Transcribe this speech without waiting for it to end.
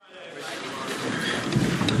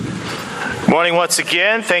Morning once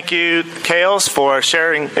again. Thank you, Kales, for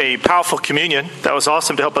sharing a powerful communion. That was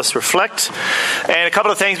awesome to help us reflect. And a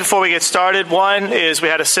couple of things before we get started. One is we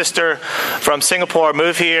had a sister from Singapore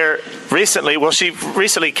move here recently. Well, she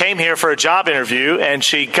recently came here for a job interview, and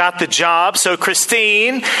she got the job. So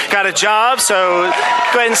Christine got a job. So go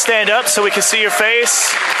ahead and stand up so we can see your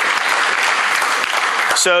face.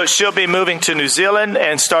 So she'll be moving to New Zealand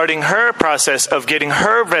and starting her process of getting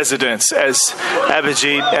her residence, as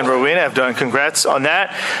Abhijit and Rowena have done. Congrats on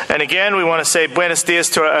that. And again, we want to say buenos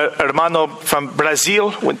dias to our hermano from Brazil.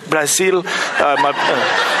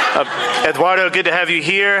 Eduardo, good to have you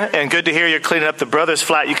here, and good to hear you're cleaning up the brothers'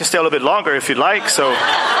 flat. You can stay a little bit longer if you'd like. So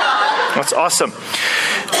that's awesome.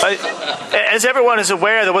 As everyone is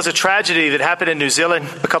aware, there was a tragedy that happened in New Zealand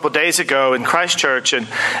a couple of days ago in Christchurch, and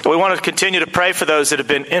we want to continue to pray for those that have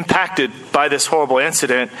been impacted by this horrible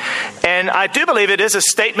incident. And I do believe it is a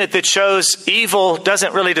statement that shows evil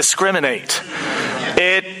doesn't really discriminate.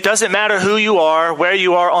 It doesn't matter who you are, where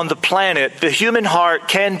you are on the planet. The human heart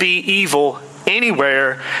can be evil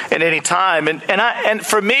anywhere at any time. And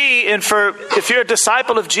for me, and for if you're a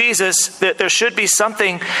disciple of Jesus, that there should be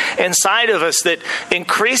something inside of us that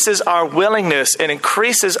increases our willingness and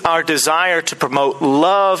increases our desire to promote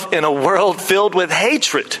love in a world filled with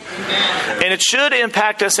hatred. And it should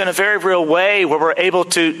impact us in a very real way, where we're able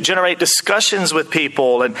to generate discussions with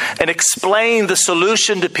people and explain the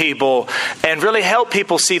solution to people and really help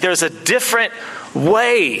people see there's a different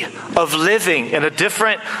way of living and a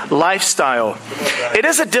different lifestyle. It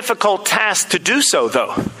is a difficult task to do so,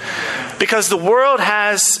 though, because the world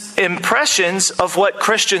has impressions of what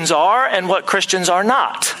Christians are and what Christians are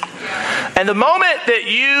not. And the moment that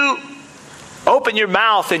you open your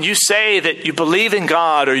mouth and you say that you believe in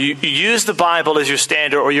God, or you use the Bible as your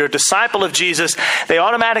standard, or you're a disciple of Jesus, they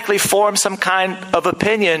automatically form some kind of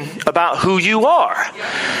opinion about who you are.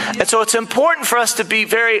 And so it's important for us to be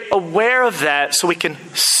very aware of that, so we can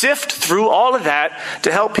sift through all of that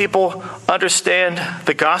to help people understand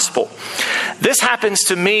the gospel. This happens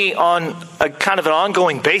to me on a kind of an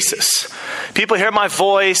ongoing basis. People hear my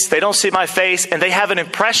voice, they don't see my face, and they have an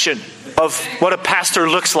impression of what a pastor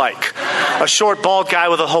looks like. A short, bald guy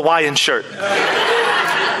with a Hawaiian shirt.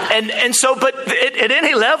 And so, but at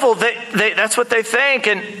any level, that's what they think.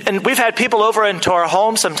 And we've had people over into our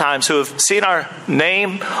home sometimes who have seen our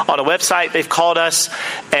name on a website. They've called us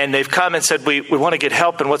and they've come and said, we want to get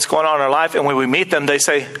help in what's going on in our life. And when we meet them, they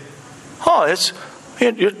say,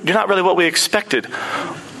 you're not really what we expected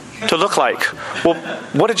to look like. Well,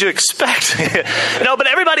 what did you expect? But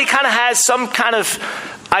everybody kind of has some kind of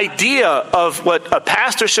idea of what a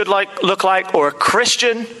pastor should look like, or a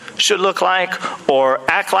Christian should look like or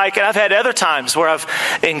act like. And I've had other times where I've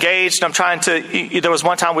engaged. There was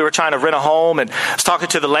one time we were trying to rent a home, and I was talking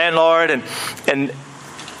to the landlord, and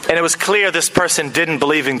it was clear this person didn't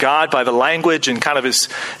believe in God by the language and kind of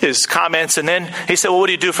his comments. And then he said, well, what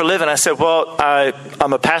do you do for a living? I said, well,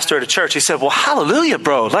 I'm a pastor at a church. He said, well, hallelujah,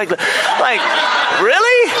 bro. Like,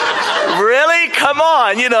 really? Really? Come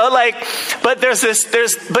on, but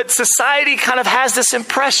but society kind of has this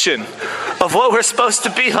impression of what we're supposed to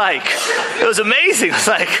be like. It was amazing. It's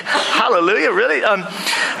like, hallelujah, really?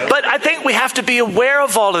 But I think we have to be aware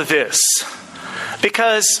of all of this,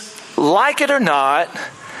 because like it or not,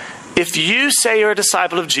 if you say you're a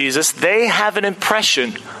disciple of Jesus, they have an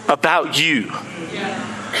impression about you.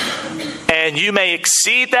 And you may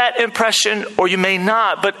exceed that impression or you may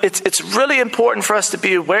not. But it's really important for us to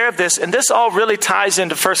be aware of this. And this all really ties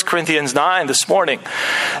into 1 Corinthians 9 this morning.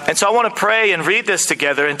 And so I want to pray and read this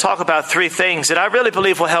together and talk about three things that I really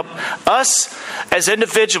believe will help us as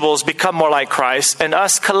individuals become more like Christ, and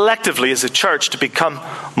us collectively as a church to become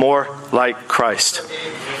more like Christ.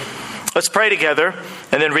 Let's pray together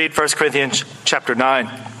and then read 1 Corinthians chapter 9.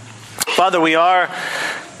 Father, we are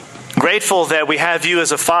grateful that we have you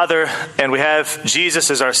as a Father and we have Jesus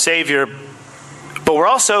as our Savior. But we're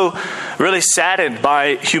also really saddened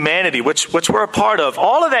by humanity, which we're a part of.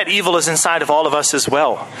 All of that evil is inside of all of us as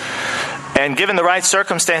well. And given the right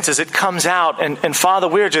circumstances, it comes out. And Father,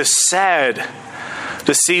 we're just sad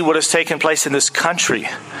to see what has taken place in this country.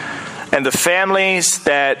 And the families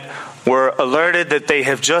that were alerted that they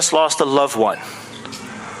have just lost a loved one,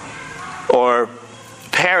 or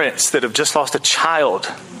parents that have just lost a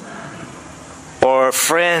child, or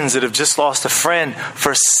friends that have just lost a friend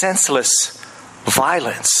for senseless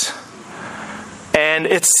violence. And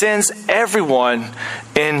it sends everyone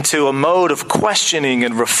into a mode of questioning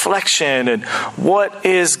and reflection and what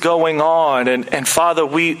is going on. And Father,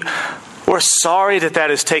 we We're sorry that that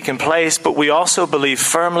has taken place, but we also believe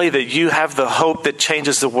firmly that you have the hope that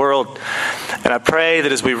changes the world. And I pray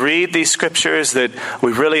that as we read these scriptures, that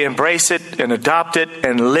we really embrace it and adopt it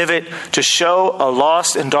and live it to show a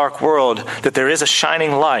lost and dark world that there is a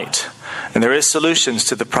shining light and there is solutions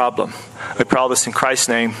to the problem. We pray all this in Christ's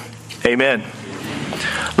name. Amen.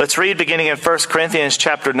 Let's read beginning in 1 Corinthians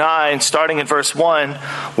chapter 9, starting in verse 1.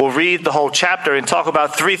 We'll read the whole chapter and talk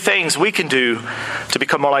about three things we can do to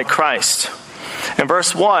become more like Christ. In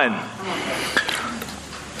verse 1,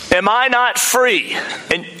 am I not free?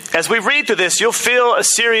 And as we read through this, you'll feel a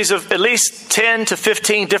series of at least 10 to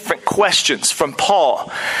 15 different questions from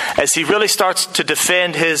Paul as he really starts to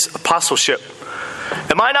defend his apostleship.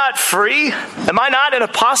 Am I not free? Am I not an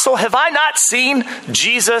apostle? Have I not seen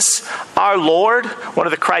Jesus our Lord? One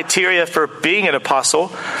of the criteria for being an apostle.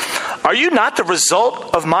 Are you not the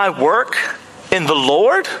result of my work in the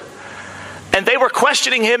Lord? And they were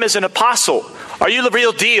questioning him as an apostle. Are you the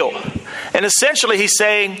real deal? And essentially he's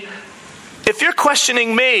saying, if you're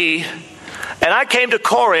questioning me, and I came to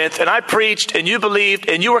Corinth and I preached and you believed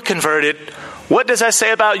and you were converted, what does that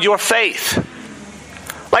say about your faith?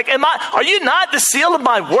 Like, are you not the seal of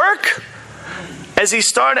my work? As he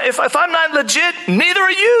started, if I'm not legit, neither are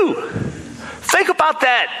you. Think about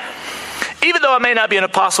that. Even though I may not be an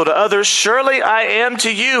apostle to others, surely I am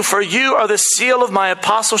to you, for you are the seal of my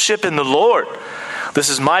apostleship in the Lord. This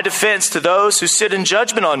is my defense to those who sit in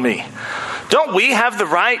judgment on me. Don't we have the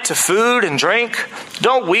right to food and drink?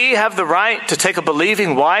 Don't we have the right to take a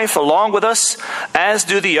believing wife along with us, as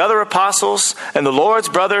do the other apostles and the Lord's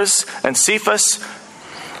brothers and Cephas?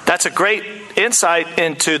 That's a great insight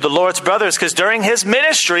into the Lord's brothers, because during his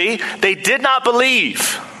ministry, they did not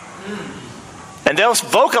believe. And they'll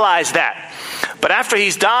vocalize that. But after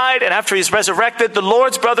he's died and after he's resurrected, the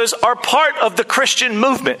Lord's brothers are part of the Christian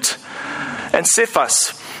movement. And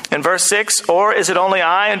Cephas, in verse 6, or is it only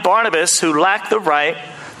I and Barnabas who lack the right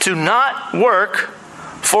to not work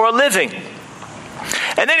for a living?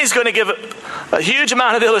 And then he's going to give a huge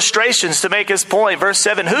amount of illustrations to make his point. Verse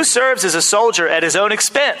 7, who serves as a soldier at his own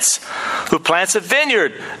expense? Who plants a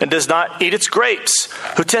vineyard and does not eat its grapes?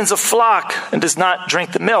 Who tends a flock and does not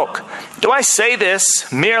drink the milk? Do I say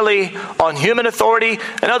this merely on human authority?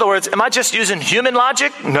 In other words, am I just using human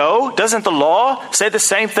logic? No. Doesn't the law say the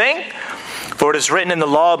same thing? For it is written in the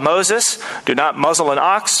law of Moses, do not muzzle an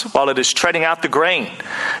ox while it is treading out the grain.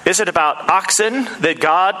 Is it about oxen that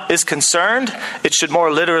God is concerned? It should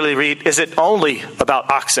more literally read, is it only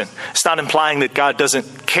about oxen? It's not implying that God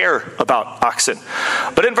doesn't care about oxen.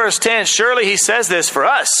 But in verse 10, surely he says this for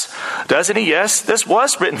us. Doesn't he? Yes, this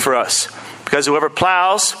was written for us. Because whoever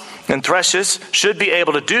plows and threshes should be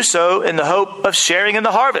able to do so in the hope of sharing in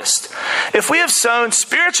the harvest. If we have sown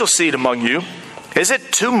spiritual seed among you, is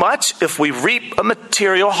it too much if we reap a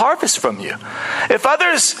material harvest from you? If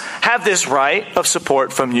others have this right of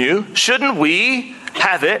support from you, shouldn't we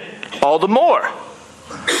have it all the more?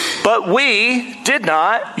 But we did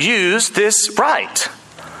not use this right.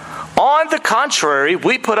 On the contrary,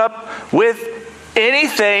 we put up with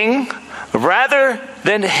anything rather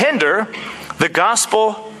than hinder the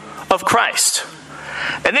gospel of Christ.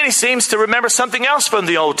 And then he seems to remember something else from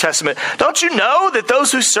the Old Testament. Don't you know that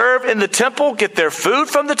those who serve in the temple get their food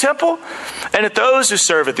from the temple? And that those who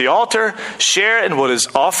serve at the altar share in what is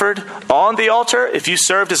offered on the altar? If you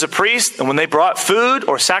served as a priest, and when they brought food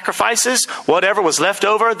or sacrifices, whatever was left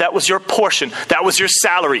over, that was your portion. That was your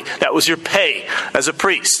salary. That was your pay as a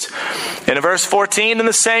priest. And in verse 14, in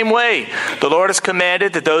the same way, the Lord has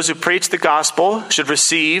commanded that those who preach the gospel should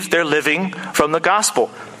receive their living from the gospel.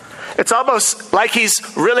 It's almost like he's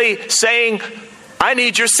really saying, I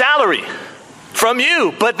need your salary from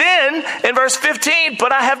you. But then in verse 15,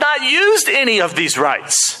 but I have not used any of these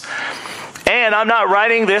rights. And I'm not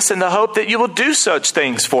writing this in the hope that you will do such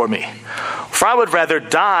things for me. For I would rather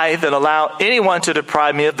die than allow anyone to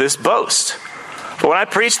deprive me of this boast. For when I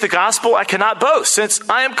preach the gospel, I cannot boast, since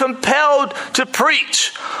I am compelled to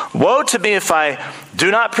preach. Woe to me if I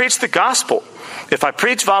do not preach the gospel. If I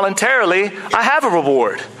preach voluntarily, I have a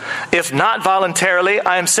reward. If not voluntarily,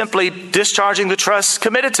 I am simply discharging the trust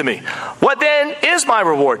committed to me. What then is my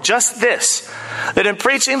reward? Just this, that in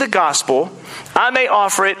preaching the gospel, I may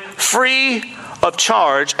offer it free of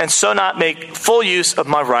charge and so not make full use of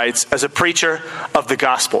my rights as a preacher of the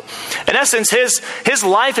gospel. In essence, his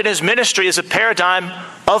life and his ministry is a paradigm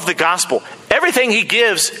of the gospel. Everything he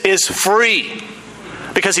gives is free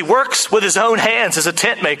because he works with his own hands as a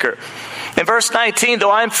tent maker. In verse 19, though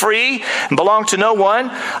I am free and belong to no one,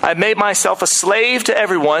 I made myself a slave to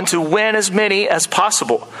everyone to win as many as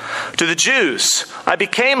possible. To the Jews, I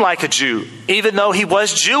became like a Jew, even though he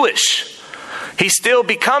was Jewish, He still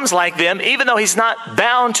becomes like them, even though he's not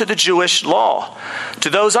bound to the Jewish law. To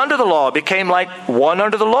those under the law, became like one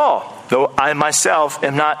under the law, though I myself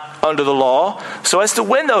am not under the law, so as to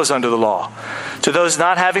win those under the law. To those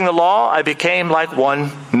not having the law, I became like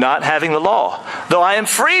one not having the law. Though I am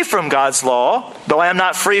free from God's law, though I am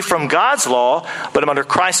not free from God's law, but I'm under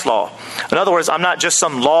Christ's law. In other words, I'm not just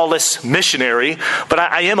some lawless missionary, but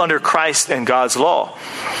I am under Christ and God's law.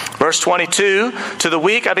 Verse 22, to the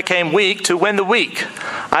weak I became weak to win the weak.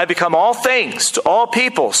 I become all things to all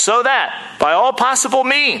people, so that by all possible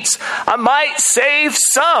means I might save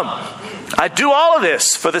some. I do all of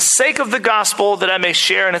this for the sake of the gospel, that I may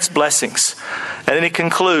share in its blessings. And then he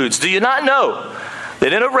concludes, do you not know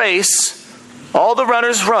that in a race all the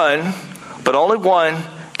runners run, but only one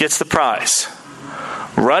gets the prize?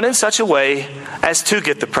 Run in such a way as to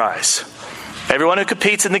get the prize. Everyone who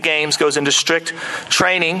competes in the games goes into strict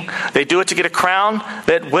training. They do it to get a crown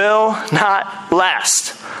that will not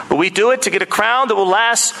last. But we do it to get a crown that will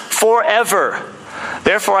last forever.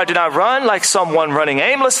 Therefore, I do not run like someone running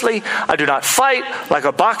aimlessly. I do not fight like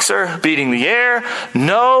a boxer beating the air.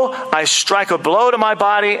 No, I strike a blow to my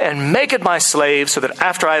body and make it my slave, so that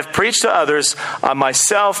after I have preached to others, I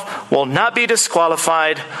myself will not be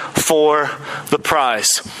disqualified for the prize.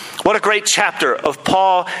 What a great chapter of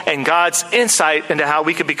Paul and God's insight into how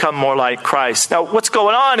we can become more like Christ. Now, what's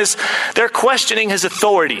going on is they're questioning his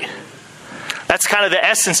authority. That's kind of the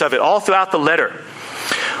essence of it all throughout the letter.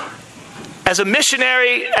 As a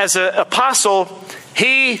missionary, as an apostle,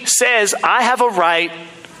 he says, I have a right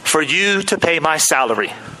for you to pay my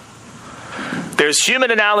salary. There's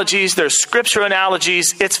human analogies, there's scripture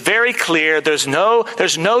analogies. It's very clear. There's no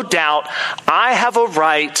doubt. I have a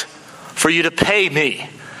right for you to pay me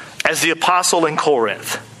as the apostle in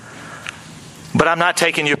Corinth. But I'm not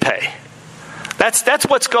taking your pay. That's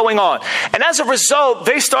what's going on. And as a result,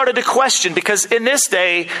 they started to question, because in this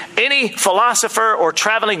day, any philosopher or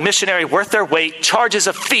traveling missionary worth their weight charges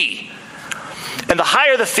a fee. And the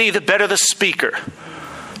higher the fee, the better the speaker.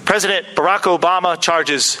 President Barack Obama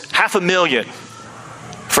charges $500,000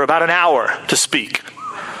 for about an hour to speak.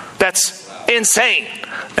 That's insane.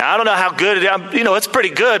 Now, I don't know how good it is. It's pretty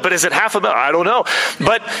good, but is it $500,000? I don't know.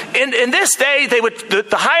 But in this day,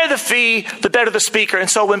 the higher the fee, the better the speaker. And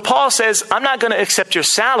so when Paul says, I'm not going to accept your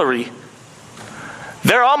salary,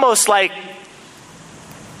 they're almost like,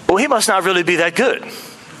 well, he must not really be that good.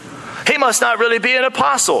 He must not really be an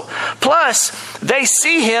apostle. Plus, they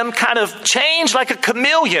see him kind of change like a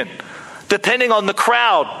chameleon, depending on the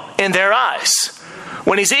crowd in their eyes.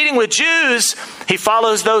 When he's eating with Jews, he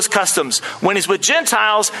follows those customs. When he's with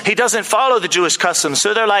Gentiles, he doesn't follow the Jewish customs.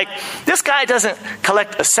 So they're like, this guy doesn't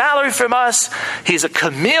collect a salary from us. He's a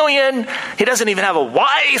chameleon. He doesn't even have a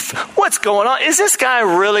wife. What's going on? Is this guy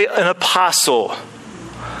really an apostle?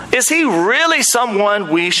 Is he really someone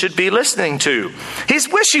we should be listening to?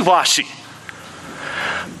 He's wishy-washy.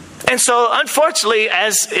 And so, unfortunately,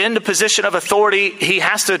 as in the position of authority, he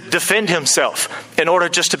has to defend himself in order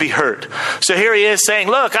just to be heard. So here he is saying,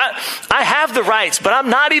 look, I have the rights, but I'm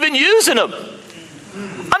not even using them.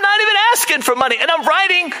 I'm not even asking for money. And I'm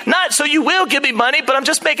writing, not so you will give me money, but I'm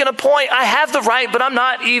just making a point. I have the right, but I'm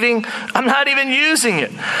not even using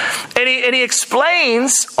it. And he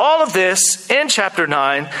explains all of this in chapter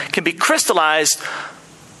 9 can be crystallized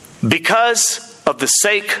because of the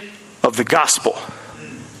sake of the gospel.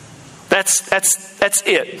 That's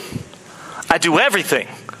it. I do everything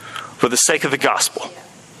for the sake of the gospel.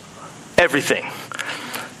 Everything.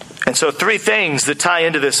 And so 3 things that tie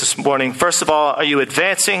into this morning. First of all, are you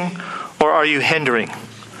advancing or are you hindering?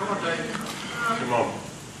 Come on.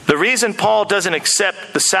 The reason Paul doesn't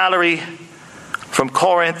accept the salary from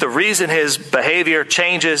Corinth, the reason his behavior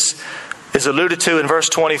changes, is alluded to in verse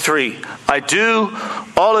 23. I do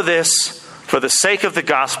all of this for the sake of the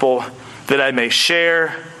gospel, that I may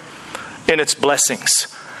share in its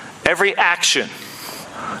blessings. Every action,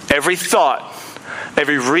 every thought,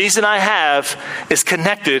 every reason I have is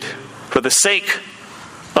connected for the sake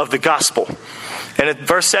of the gospel. And in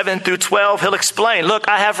verse 7 through 12, he'll explain, look,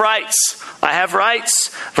 I have rights. I have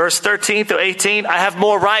rights. Verse 13 through 18, I have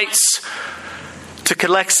more rights to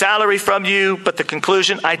collect salary from you. But the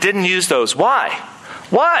conclusion, I didn't use those. Why?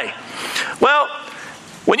 Why? Well,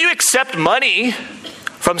 when you accept money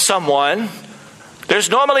from someone, there's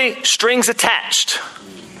normally strings attached.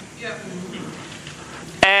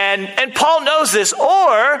 And Paul knows this.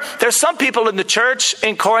 Or there's some people in the church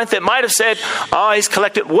in Corinth that might have said, oh, he's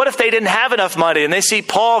collected. What if they didn't have enough money? And they see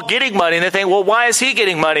Paul getting money and they think, well, why is he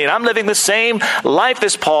getting money? And I'm living the same life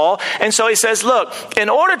as Paul. And so he says, look, in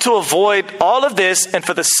order to avoid all of this and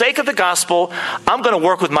for the sake of the gospel, I'm going to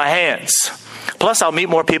work with my hands. Plus, I'll meet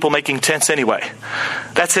more people making tents anyway.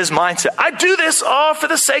 That's his mindset. I do this all for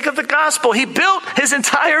the sake of the gospel. He built his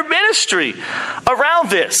entire ministry around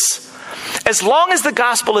this. As long as the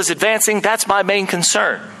gospel is advancing, that's my main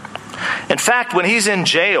concern. In fact, when he's in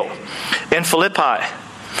jail in Philippi,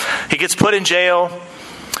 he gets put in jail.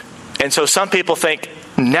 And so some people think,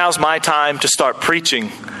 now's my time to start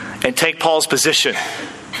preaching and take Paul's position.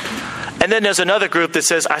 And then there's another group that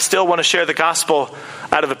says, I still want to share the gospel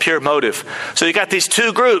out of a pure motive. So you got these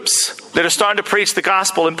two groups that are starting to preach the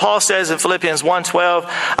gospel. And Paul says in Philippians 1:12,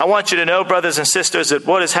 I want you to know, brothers and sisters, that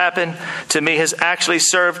what has happened to me has actually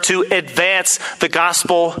served to advance the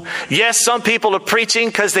gospel. Yes, some people are preaching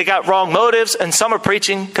because they got wrong motives, and some are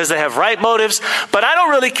preaching because they have right motives. But I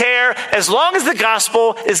don't really care as long as the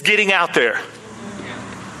gospel is getting out there.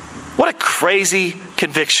 What a crazy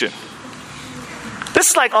conviction. This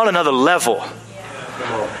is like on another level.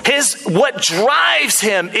 What drives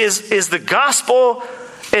him is the gospel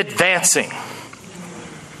advancing.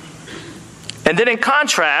 And then in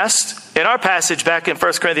contrast, in our passage back in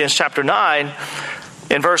 1 Corinthians chapter 9,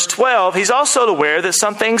 in verse 12, he's also aware that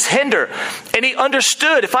some things hinder. And he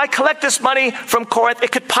understood, if I collect this money from Corinth,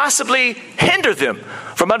 it could possibly hinder them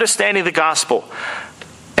from understanding the gospel.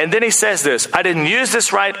 And then he says this, I didn't use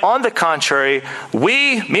this right. On the contrary,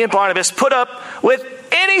 me and Barnabas, put up with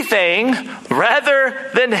anything rather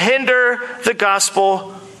than hinder the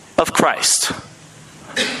gospel of Christ.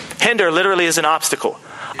 Hinder literally is an obstacle.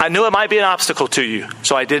 I knew it might be an obstacle to you,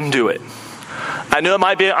 so I didn't do it. I knew it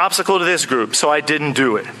might be an obstacle to this group, so I didn't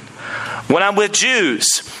do it. When I'm with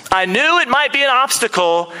Jews, I knew it might be an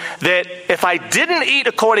obstacle that if I didn't eat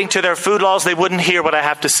according to their food laws, they wouldn't hear what I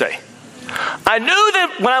have to say. I knew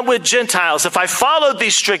that when I'm with Gentiles, if I followed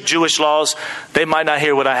these strict Jewish laws, they might not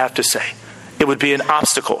hear what I have to say. It would be an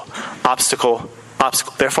obstacle.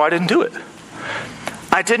 Therefore, I didn't do it.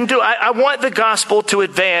 I want the gospel to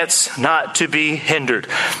advance, not to be hindered.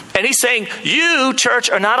 And he's saying, you, church,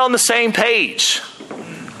 are not on the same page.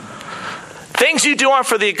 Things you do aren't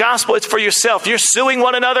for the gospel, it's for yourself. You're suing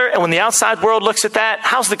one another, and when the outside world looks at that,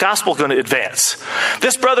 how's the gospel going to advance?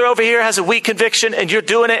 This brother over here has a weak conviction, and you're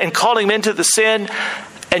doing it and calling him into the sin,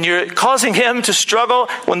 and you're causing him to struggle.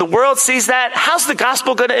 When the world sees that, how's the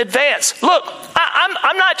gospel going to advance? Look,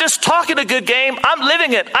 I'm not just talking a good game, I'm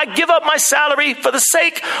living it. I give up my salary for the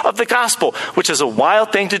sake of the gospel, which is a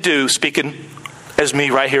wild thing to do, speaking as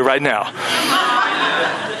me right here, right now.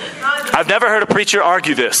 I've never heard a preacher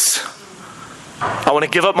argue this. I want to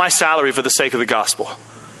give up my salary for the sake of the gospel.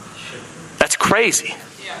 That's crazy.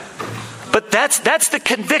 But that's the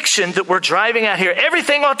conviction that we're driving at here.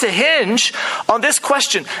 Everything ought to hinge on this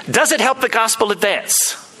question. Does it help the gospel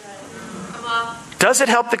advance? Does it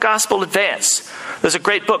help the gospel advance? There's a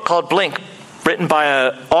great book called Blink, written by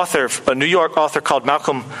a New York author called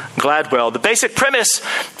Malcolm Gladwell. The basic premise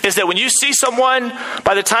is that when you see someone,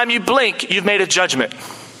 by the time you blink, you've made a judgment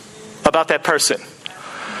about that person.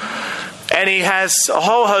 And he has a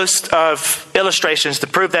whole host of illustrations to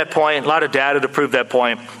prove that point, a lot of data to prove that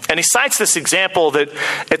point. And he cites this example that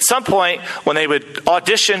at some point when they would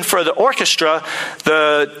audition for the orchestra,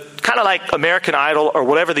 the kind of like American Idol or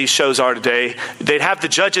whatever these shows are today, they'd have the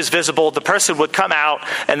judges visible. The person would come out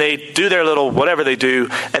and they'd do their little whatever they do.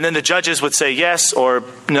 And then the judges would say yes or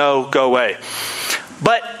no, go away.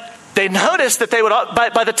 But they noticed that they would,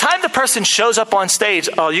 by the time the person shows up on stage,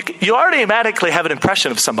 you already automatically have an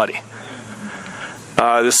impression of somebody.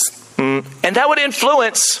 And that would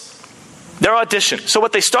influence their audition. So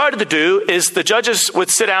what they started to do is the judges would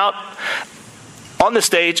sit out on the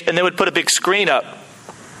stage and they would put a big screen up.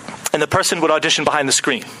 And the person would audition behind the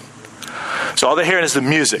screen. So all they're hearing is the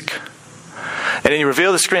music. And then you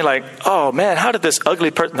reveal the screen like, oh man, how did this ugly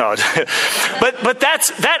person... No. but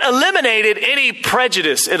that eliminated any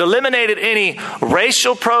prejudice. It eliminated any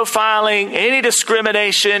racial profiling, any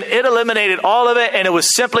discrimination. It eliminated all of it, and it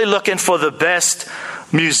was simply looking for the best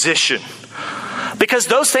musician. Because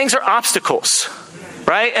those things are obstacles.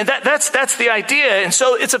 Right? And that's the idea. And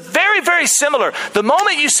so it's a very, very similar. The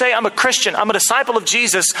moment you say, I'm a Christian, I'm a disciple of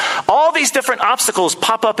Jesus, all these different obstacles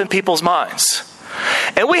pop up in people's minds.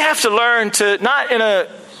 And we have to learn to, not in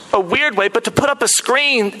a weird way, but to put up a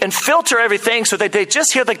screen and filter everything so that they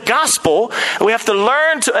just hear the gospel. And we have to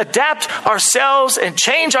learn to adapt ourselves and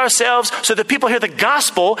change ourselves so that people hear the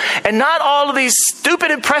gospel and not all of these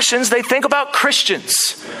stupid impressions they think about Christians.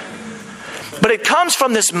 But it comes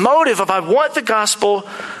from this motive of I want the gospel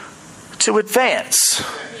to advance.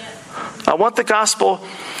 I want the gospel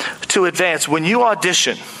to advance. When you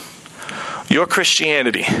audition your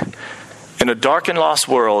Christianity in a dark and lost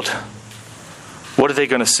world, what are they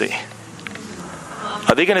going to see?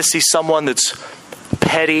 Are they going to see someone that's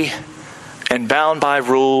petty and bound by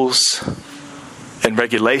rules and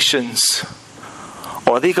regulations?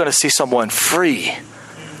 Or are they going to see someone free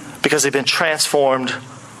because they've been transformed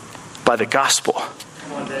by the gospel?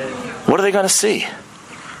 What are they going to see?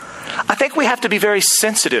 I think we have to be very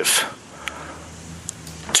sensitive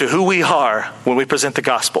to who we are when we present the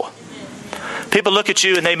gospel. People look at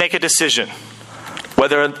you and they make a decision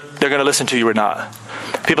whether they're going to listen to you or not.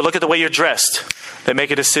 People look at the way you're dressed. They make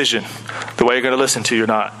a decision the way you're going to listen to you or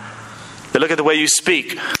not. They look at the way you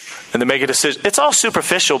speak and they make a decision. It's all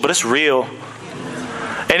superficial, but it's real.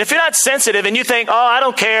 And if you're not sensitive and you think, oh, I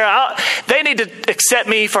don't care, they need to accept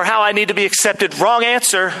me for how I need to be accepted, wrong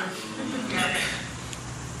answer.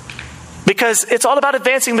 Because it's all about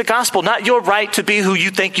advancing the gospel, not your right to be who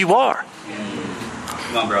you think you are.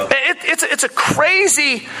 Come on, bro. It's a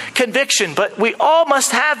crazy conviction, but we all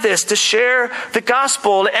must have this to share the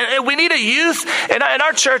gospel. And we need a youth, and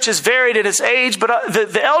our church is varied in its age, but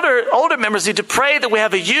the older members need to pray that we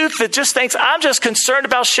have a youth that just thinks, I'm just concerned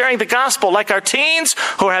about sharing the gospel, like our teens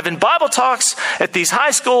who are having Bible talks at these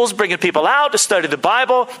high schools, bringing people out to study the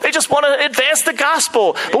Bible. They just want to advance the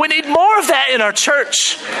gospel, but we need more of that in our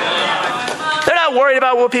church. They're not worried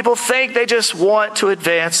about what people think. They just want to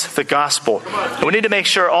advance the gospel. And we need to make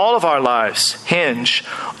sure all of our lives hinge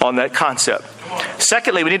on that concept.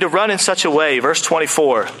 Secondly, we need to run in such a way. Verse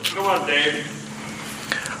 24. Come on,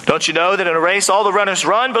 Dave. Don't you know that in a race all the runners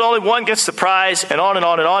run, but only one gets the prize? And on and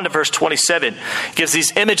on and on to verse 27. Gives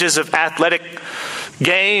these images of athletic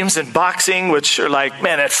games and boxing, which are like,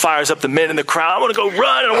 man, that fires up the men in the crowd. I want to go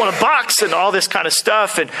run and I want to box and all this kind of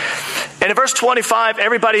stuff. And in verse 25,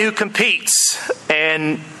 everybody who competes,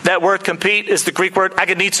 and that word compete is the Greek word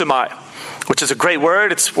agonizomai, which is a great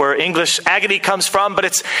word. It's where English agony comes from, but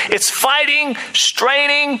it's fighting,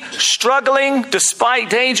 straining, struggling, despite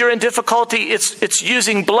danger and difficulty. It's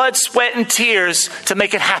using blood, sweat, and tears to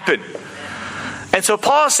make it happen. And so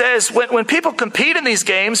Paul says when people compete in these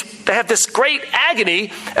games, they have this great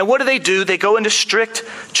agony. And what do? They go into strict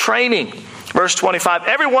training. Verse 25,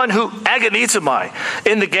 everyone who agonizomai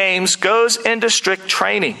in the games goes into strict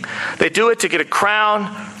training. They do it to get a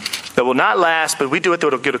crown that will not last, but we do it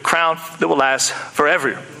that will get a crown that will last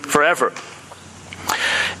forever.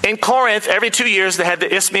 In Corinth, every 2 years they had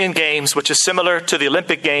the Isthmian Games, which is similar to the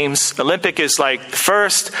Olympic Games. Olympic is like the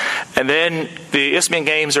first, and then the Isthmian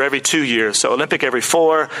Games are every 2 years. So Olympic every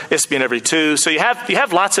 4, Isthmian every 2. So you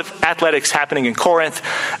have lots of athletics happening in Corinth.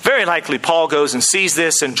 Very likely Paul goes and sees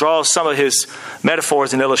this and draws some of his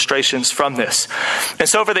metaphors and illustrations from this. And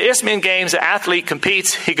so for the Isthmian Games, the athlete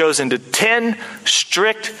competes. He goes into 10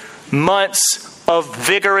 strict months of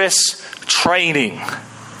vigorous training.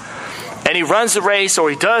 And he runs the race,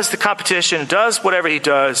 or he does the competition, does whatever he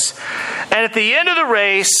does. And at the end of the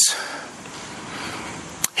race,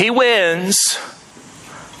 he wins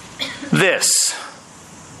this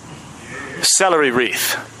celery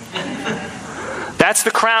wreath. That's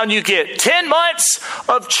the crown you get. 10 months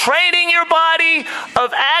of training your body,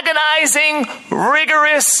 of agonizing,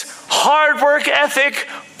 rigorous, hard work ethic,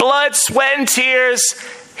 blood, sweat, and tears.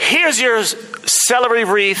 Here's your celery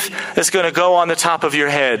wreath that's going to go on the top of your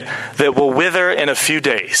head that will wither in a few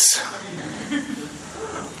days.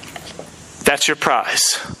 That's your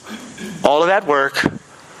prize. All of that work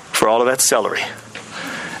for all of that celery.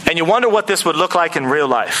 And you wonder what this would look like in real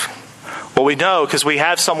life. Well, we know because we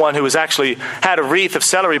have someone who has actually had a wreath of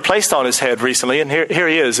celery placed on his head recently, and here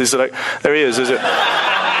he is. There he is. Is it?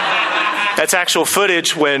 That's actual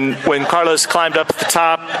footage when Carlos climbed up at the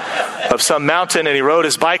top of some mountain and he rode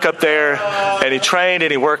his bike up there and he trained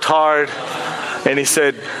and he worked hard and he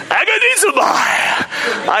said, I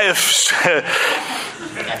have...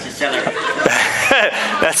 That's a celery.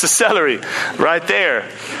 That's a celery right there.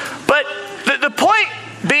 But the point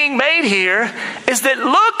being made here is that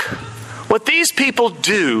look what these people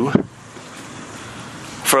do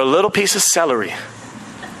for a little piece of celery.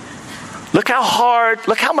 Look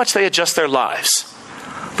how much they adjust their lives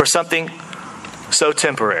for something so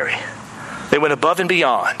temporary. They went above and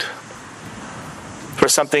beyond for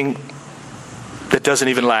something that doesn't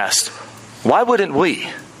even last. Why wouldn't we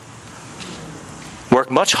work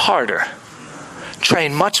much harder,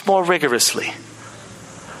 train much more rigorously,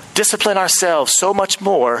 discipline ourselves so much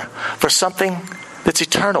more for something that's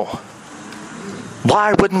eternal?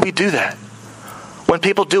 Why wouldn't we do that when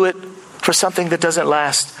people do it for something that doesn't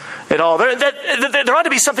last at all? There ought to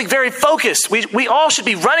be something very focused. We all should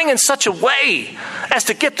be running in such a way as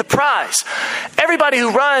to get the prize. Everybody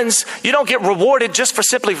who runs, you don't get rewarded just for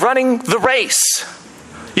simply running the race.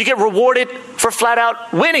 You get rewarded for flat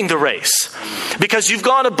out winning the race because you've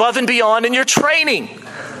gone above and beyond in your training.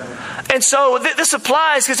 And so this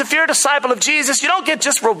applies, because if you're a disciple of Jesus, you don't get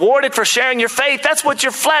just rewarded for sharing your faith. That's what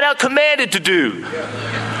you're flat out commanded to do.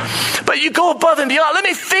 But you go above and beyond. Let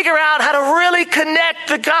me figure out how to really connect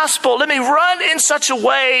the gospel. Let me run in such a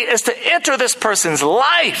way as to enter this person's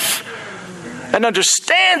life and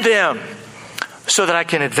understand them so that I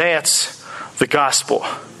can advance the gospel.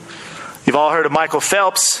 You've all heard of Michael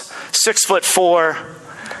Phelps, 6'4",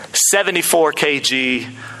 74 kg.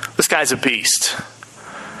 This guy's a beast.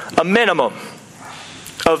 A minimum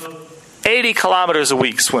of 80 kilometers a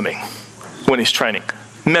week swimming when he's training.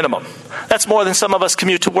 Minimum. That's more than some of us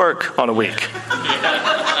commute to work on a week.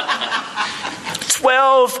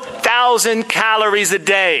 12,000 calories a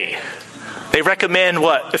day. They recommend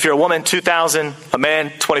what? If you're a woman, 2,000. A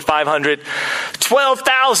man, 2,500.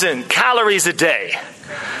 12,000 calories a day.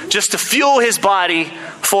 Just to fuel his body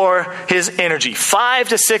for his energy. 5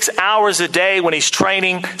 to 6 hours a day when he's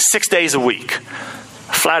training, 6 days a week.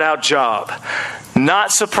 Flat out job.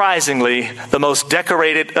 Not surprisingly, the most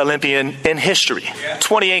decorated Olympian in history.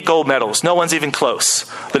 28 gold medals. No one's even close.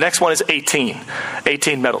 The next one is 18.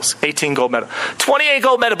 18 medals. 18 gold medals. 28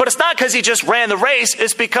 gold medals. But it's not because he just ran the race.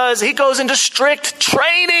 It's because he goes into strict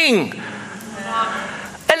training.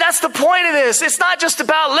 And that's the point of this. It's not just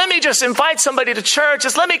about, let me just invite somebody to church.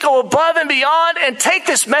 It's let me go above and beyond and take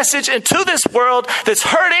this message into this world that's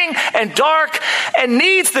hurting and dark and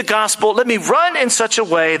needs the gospel. Let me run in such a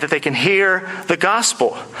way that they can hear the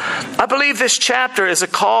gospel. I believe this chapter is a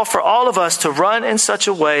call for all of us to run in such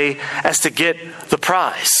a way as to get the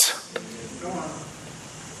prize.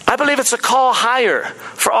 I believe it's a call higher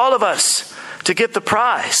for all of us to get the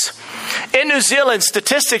prize. In New Zealand,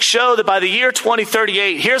 statistics show that by the year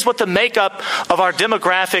 2038, here's what the makeup of our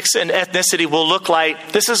demographics and ethnicity will look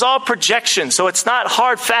like. This is all projection, so it's not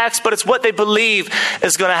hard facts, but it's what they believe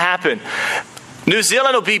is going to happen. New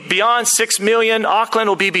Zealand will be beyond 6 million. Auckland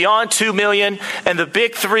will be beyond 2 million. And the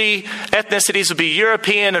big three ethnicities will be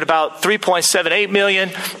European at about 3.78 million.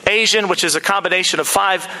 Asian, which is a combination of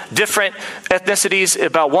 5 different ethnicities,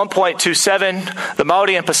 about 1.27. The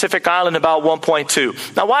Maori and Pacific Island, about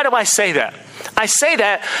 1.2. Now, why do I say that? I say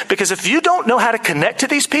that because if you don't know how to connect to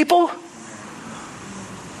these people,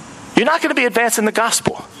 you're not going to be advancing the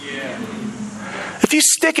gospel. If you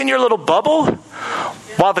stick in your little bubble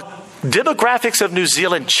while the demographics of New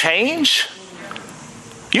Zealand change,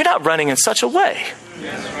 you're not running in such a way.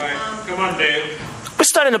 That's right. Come on, Dave. We're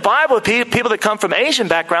studying the Bible with people that come from Asian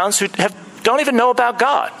backgrounds who don't even know about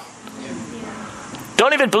God.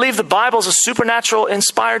 Don't even believe the Bible's a supernatural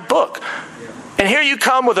inspired book. And here you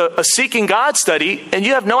come with a Seeking God study and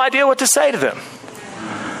you have no idea what to say to them.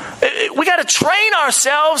 We got to train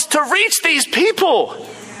ourselves to reach these people.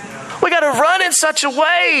 We got to run in such a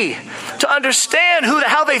way to understand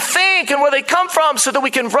how they think and where they come from so that we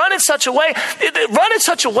can run in such a way. Run in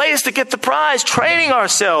such a way as to get the prize, training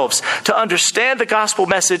ourselves to understand the gospel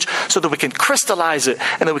message so that we can crystallize it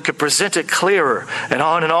and that we can present it clearer and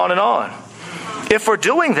on and on and on. If we're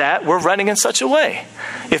doing that, we're running in such a way.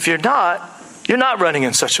 If you're not running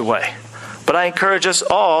in such a way. But I encourage us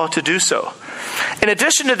all to do so. In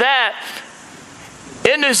addition to that,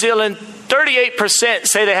 in New Zealand, 38%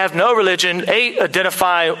 say they have no religion, 8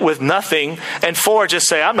 identify with nothing, and 4 just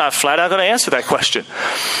say, I'm not flat out going to answer that question.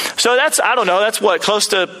 So that's what, close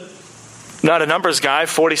to, not a numbers guy,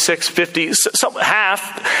 46, 50,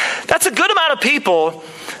 half. That's a good amount of people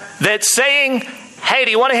that saying, hey,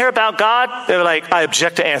 do you want to hear about God? They're like, I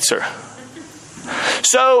object to answer.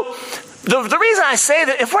 So the reason I say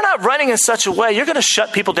that, if we're not running in such a way, you're going to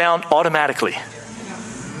shut people down automatically.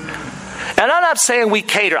 And I'm not saying we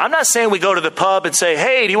cater. I'm not saying we go to the pub and say,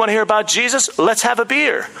 hey, do you want to hear about Jesus? Let's have a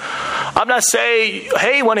beer. I'm not saying,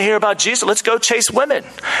 hey, you want to hear about Jesus? Let's go chase women.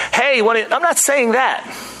 Hey, I'm not saying that.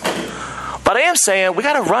 But I am saying we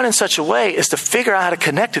got to run in such a way as to figure out how to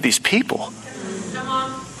connect to these people.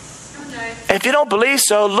 And if you don't believe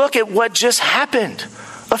so, look at what just happened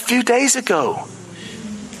a few days ago.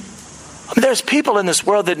 I mean, there's people in this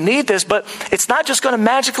world that need this, but it's not just going to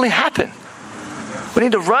magically happen. We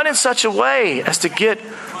need to run in such a way as to get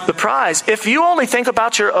the prize. If you only think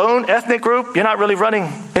about your own ethnic group, you're not really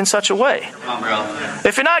running in such a way. Come on, bro.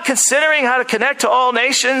 If you're not considering how to connect to all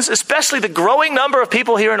nations, especially the growing number of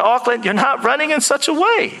people here in Auckland, you're not running in such a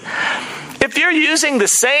way. If you're using the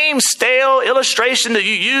same stale illustration that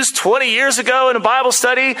you used 20 years ago in a Bible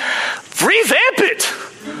study, revamp it.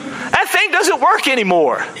 That thing doesn't work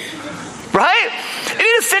anymore. Right? You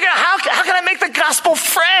need to figure out how can I make the gospel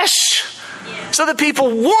fresh? So that people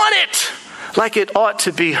want it like it ought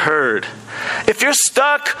to be heard. If you're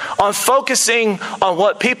stuck on focusing on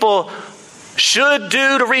what people should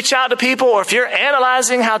do to reach out to people, or if you're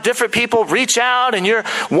analyzing how different people reach out and you're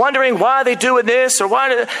wondering why they're doing this or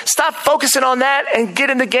why, stop focusing on that and get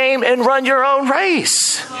in the game and run your own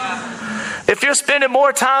race. If you're spending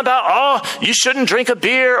more time about, you shouldn't drink a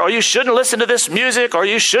beer, or you shouldn't listen to this music, or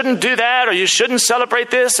you shouldn't do that, or you shouldn't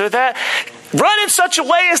celebrate this or that, run in such a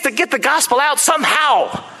way as to get the gospel out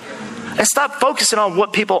somehow. And stop focusing on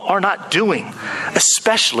what people are not doing,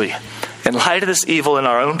 especially in light of this evil in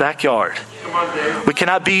our own backyard. We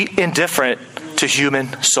cannot be indifferent to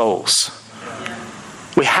human souls.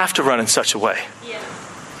 We have to run in such a way.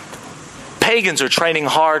 Pagans are training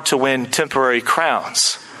hard to win temporary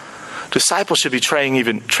crowns. Disciples should be training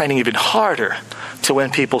even harder to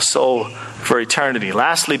win people's soul for eternity.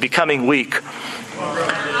 Lastly, becoming weak.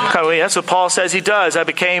 That's what Paul says he does. I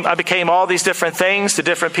became all these different things to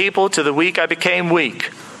different people. To the weak, I became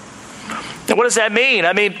weak. And what does that mean?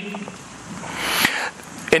 I mean,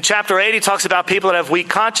 in chapter 8, he talks about people that have weak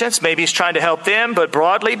conscience. Maybe he's trying to help them, but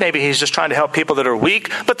broadly, maybe he's just trying to help people that are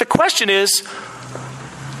weak. But the question is,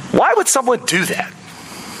 why would someone do that?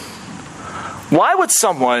 Why would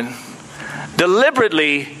someone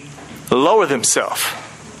deliberately lower themselves?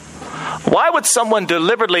 Why would someone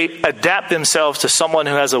deliberately adapt themselves to someone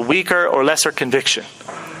who has a weaker or lesser conviction?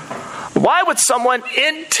 Why would someone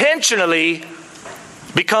intentionally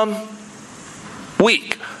become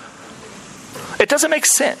weak? It doesn't make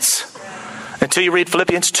sense until you read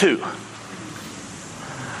Philippians 2.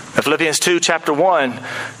 In Philippians 2, chapter 1,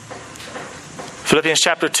 Philippians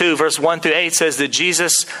chapter 2, verse 1 through 8 says that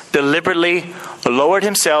Jesus deliberately lowered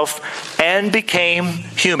himself and became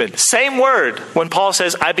human. Same word when Paul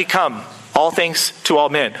says, I become all things to all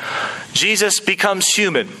men. Jesus becomes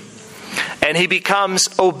human, and he becomes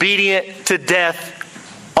obedient to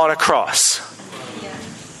death on a cross.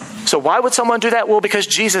 So why would someone do that? Well, because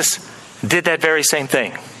Jesus did that very same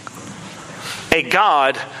thing. A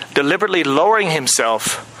God deliberately lowering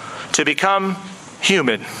himself to become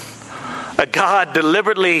human. A God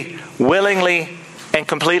deliberately, willingly, and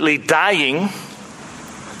completely dying,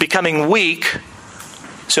 becoming weak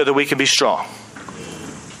so that we can be strong.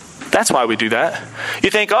 That's why we do that.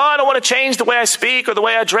 You think, I don't want to change the way I speak or the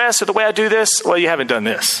way I dress or the way I do this. Well, you haven't done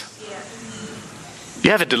this.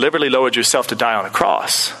 You haven't deliberately lowered yourself to die on a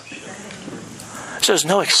cross. So there's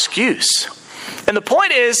no excuse. And the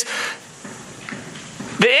point is,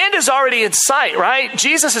 the end is already in sight, right?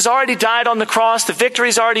 Jesus has already died on the cross. The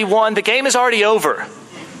victory's already won. The game is already over.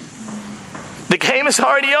 The game is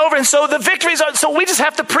already over. And so the victory's on. So we just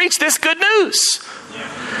have to preach this good news.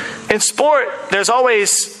 In sport, there's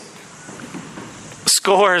always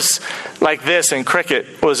scores like this in cricket.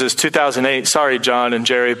 What was this, 2008? Sorry, John and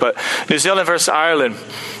Jerry, but New Zealand versus Ireland.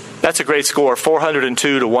 That's a great score,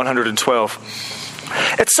 402 to 112.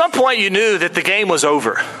 At some point, you knew that the game was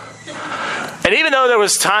over. And even though there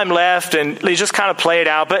was time left and they just kind of played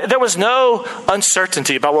out, but there was no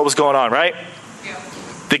uncertainty about what was going on, right?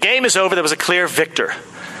 The game is over. There was a clear victor.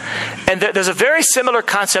 And there's a very similar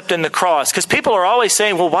concept in the cross, because people are always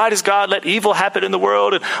saying, well, why does God let evil happen in the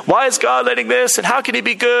world? And why is God letting this? And how can he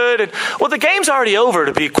be good? And well, the game's already over,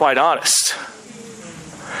 to be quite honest.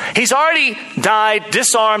 He's already died,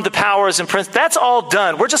 disarmed the powers and prince. That's all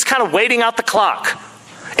done. We're just kind of waiting out the clock.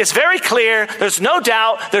 It's very clear. There's no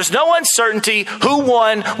doubt. There's no uncertainty who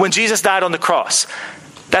won when Jesus died on the cross.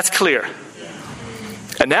 That's clear.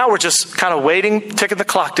 And now we're just kind of waiting, ticking the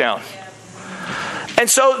clock down. And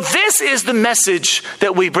so this is the message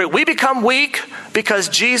that we bring. We become weak because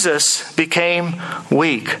Jesus became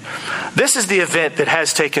weak. This is the event that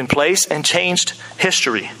has taken place and changed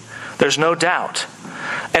history. There's no doubt.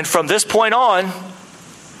 And from this point on,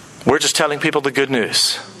 we're just telling people the good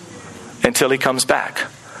news until he comes back.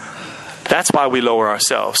 That's why we lower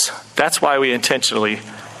ourselves. That's why we intentionally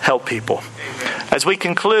help people. As we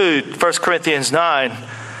conclude 1 Corinthians 9,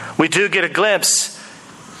 we do get a glimpse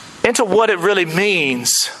into what it really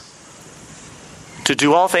means to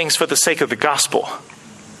do all things for the sake of the gospel.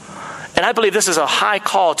 And I believe this is a high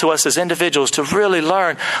call to us as individuals to really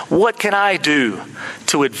learn, what can I do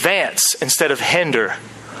to advance instead of hinder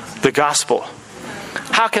the gospel?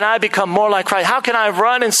 How can I become more like Christ? How can I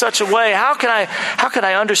run in such a way? How can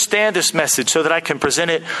I understand this message so that I can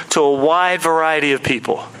present it to a wide variety of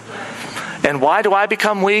people? And why do I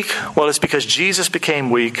become weak? Well, it's because Jesus became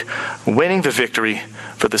weak, winning the victory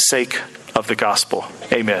for the sake of the gospel.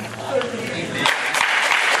 Amen.